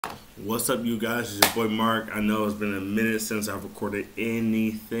What's up, you guys? It's your boy Mark. I know it's been a minute since I've recorded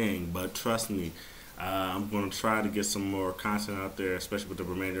anything, but trust me, I'm going to try to get some more content out there, especially with the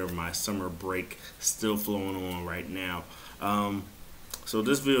remainder of my summer break still flowing on right now. So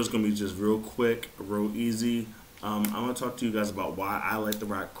this video is going to be just real quick, real easy. I'm going to talk to you guys about why I like to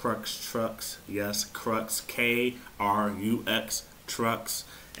ride Krux trucks. Yes, Krux, Krux trucks,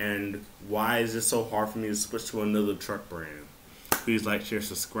 and why is it so hard for me to switch to another truck brand. Please like, share,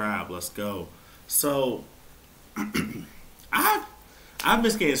 subscribe. Let's go. So, I've been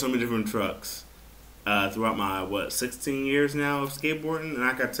skating so many different trucks throughout my 16 years now of skateboarding, and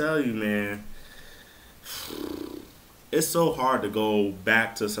I can tell you, man, it's so hard to go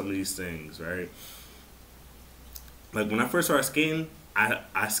back to some of these things, right? Like when I first started skating,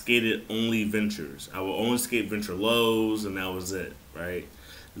 I skated only ventures. I would only skate venture lows, and that was it, right?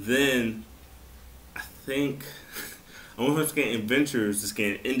 Then I think I went from skating ventures to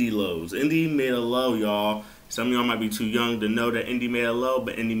skating indie lows. Indie made a low, y'all. Some of y'all might be too young to know that indie made a low,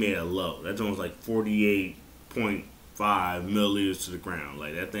 but indie made a low. That joint was like 48.5 milliliters to the ground.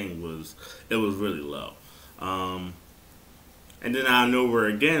 Like that thing was really low. And then out of nowhere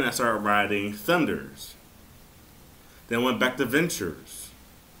again, I started riding Thunders. Then I went back to Ventures.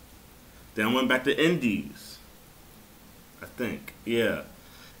 Then I went back to Indies. I think, yeah.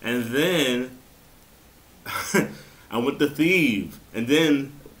 And then I went to Thieves, and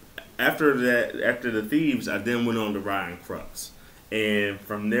then after the Thieves, I then went on to riding Krux, and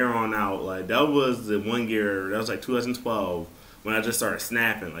from there on out, like that was the one year, that was like 2012 when I just started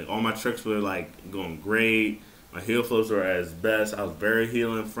snapping. Like all my tricks were like going great. My heel flips were as best. I was very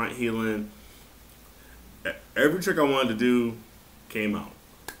healing, front healing. Every trick I wanted to do came out.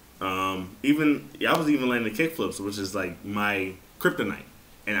 I was even landing kick flips, which is like my kryptonite,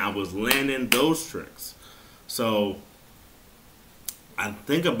 and I was landing those tricks. So I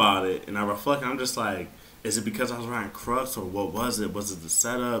think about it and I reflect, and I'm just like, is it because I was riding Krux, or what was it? Was it the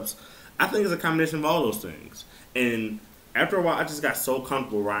setups? I think it's a combination of all those things. And after a while, I just got so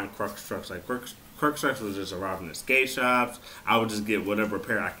comfortable riding Krux trucks. Like Krux trucks was just arriving at skate shops. I would just get whatever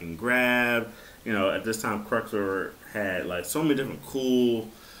pair I can grab. You know, at this time, Krux had like so many different cool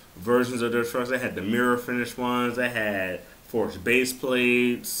versions of their trucks. They had the mirror finish ones. They had forged base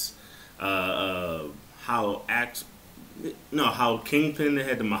plates. How Kingpin, they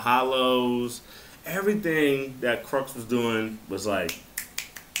had the Mahalos. Everything that Krux was doing was like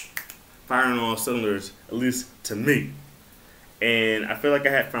firing on all cylinders, at least to me. And I feel like I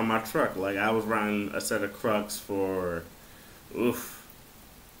had found my truck. Like I was riding a set of Krux for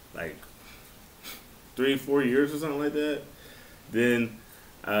like 3-4 years or something like that. Then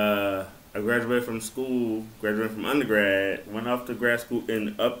I graduated from undergrad, went off to grad school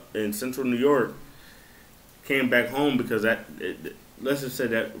up in central New York. Came back home because let's just say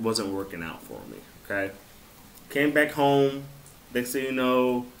that wasn't working out for me. Okay, came back home. Next thing you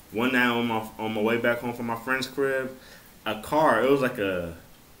know, one night on my way back home from my friend's crib, a car. It was like a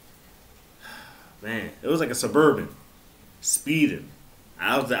Suburban, speeding.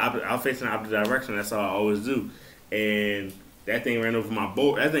 I was facing the opposite direction. That's all I always do, and that thing ran over my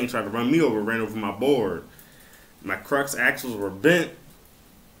board. That thing tried to run me over. Ran over my board. My Krux axles were bent.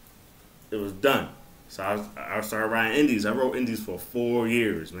 It was done. So I started riding Indies. I rode Indies for 4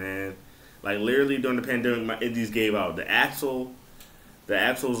 years, man. Like literally during the pandemic, my Indies gave out. The axles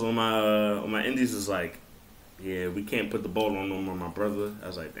on my Indies was like, yeah, we can't put the bolt on no more, my brother. I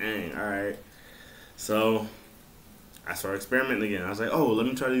was like, dang, all right. So I started experimenting again. I was like, oh, let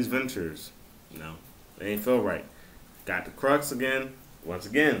me try these ventures. No, they ain't feel right. Got the Krux again. Once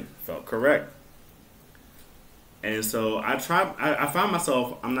again, felt correct. And so I found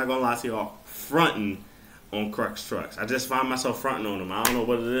myself, I'm not gonna lie to y'all, fronting on Krux trucks. I just find myself fronting on them. I don't know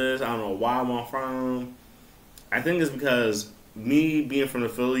what it is. I don't know why I'm on front on them. I think it's because me being from the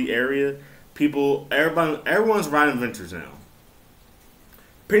Philly area, everyone's riding ventures now.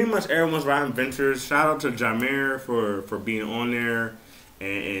 Pretty much everyone's riding ventures. Shout out to Jameer for being on there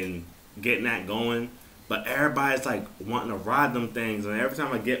and getting that going. But everybody's like wanting to ride them things, and every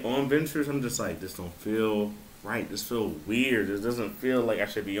time I get on ventures, I'm just like, this don't feel right. This feels weird. This doesn't feel like I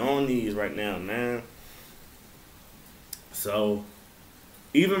should be on these right now, man. So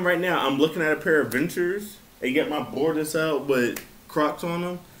even right now, I'm looking at a pair of ventures. They get my board this out with Krux on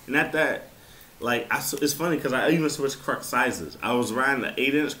them, and at that, like it's funny because I even switched Krux sizes. I was riding the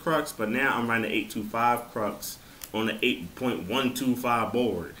 8-inch Krux, but now I'm riding the 825 Krux on the 8.125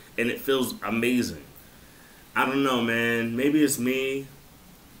 board, and it feels amazing. I don't know, man. Maybe it's me,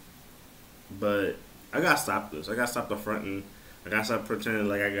 but I gotta stop this. I gotta stop the fronting. I gotta stop pretending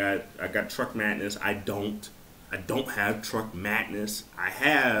like I got truck madness. I don't have truck madness. I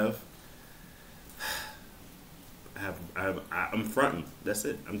have I'm fronting. That's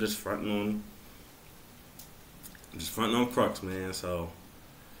it. I'm just fronting on. I'm just fronting on Krux, man. So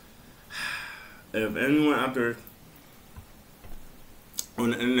if anyone out there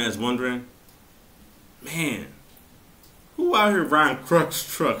on the internet is wondering, man, who out here riding Krux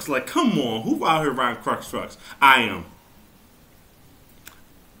trucks? Like, come on, who out here riding Krux trucks? I am.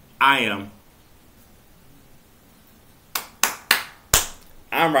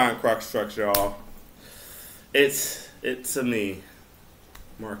 I'm riding Krux trucks, y'all. It's a me,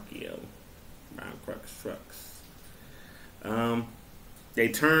 Markio, riding Krux trucks. They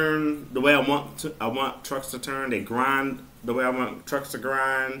turn the way I want trucks to turn. They grind the way I want trucks to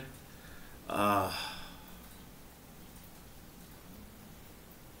grind.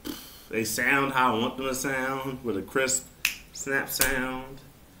 They sound how I want them to sound, with a crisp snap sound.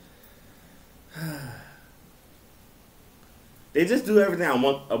 They just do everything I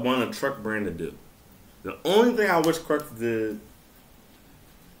want a truck brand to do. The only thing I wish Krux did,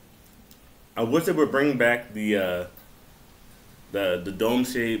 I wish they would bring back the dome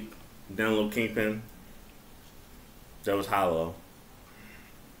shape down low kingpin that was hollow.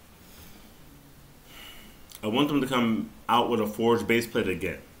 I want them to come out with a forged base plate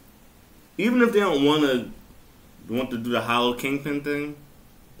again. Even if they don't want to do the hollow kingpin thing,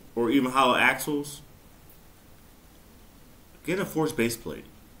 or even hollow axles, get a forged base plate.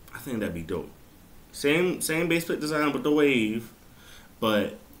 I think that'd be dope. Same base plate design with the wave,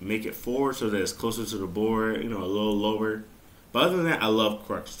 but make it forward so that it's closer to the board, you know, a little lower. But other than that, I love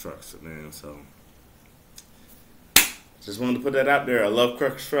Krux trucks, man. So just wanted to put that out there. I love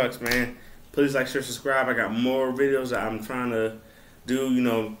Krux trucks, man. Please like, share, subscribe. I got more videos that I'm trying to do. You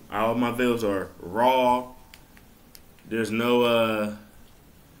know, all my videos are raw. There's no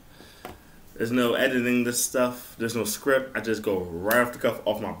editing this stuff. There's no script. I just go right off the cuff,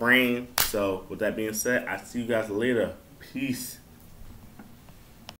 off my brain. So with that being said, I see you guys later. Peace.